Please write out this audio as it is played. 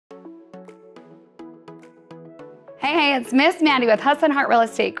Hey, it's Miss Mandy with Hustle Heart Real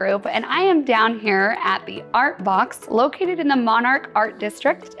Estate Group, and I am down here at the Art Box located in the Monarch Art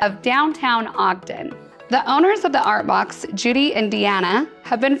District of downtown Ogden. The owners of the Art Box, Judy and Deanna,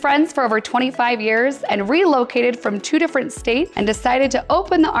 have been friends for over 25 years and relocated from 2 different states and decided to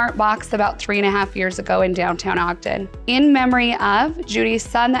open the Art Box about 3.5 years ago in downtown Ogden in memory of Judy's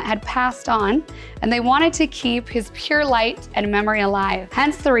son that had passed on, and they wanted to keep his pure light and memory alive,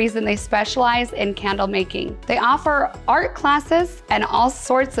 hence the reason they specialize in candle making. They offer art classes and all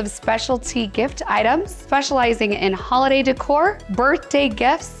sorts of specialty gift items, specializing in holiday decor, birthday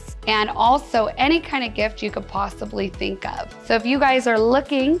gifts, and also any kind of gift you could possibly think of. So if you guys are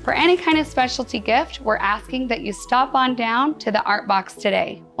looking for any kind of specialty gift, we're asking that you stop on down to the Art Box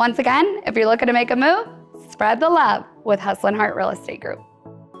today. Once again, if you're looking to make a move, spread the love with Hustle Heart Real Estate Group.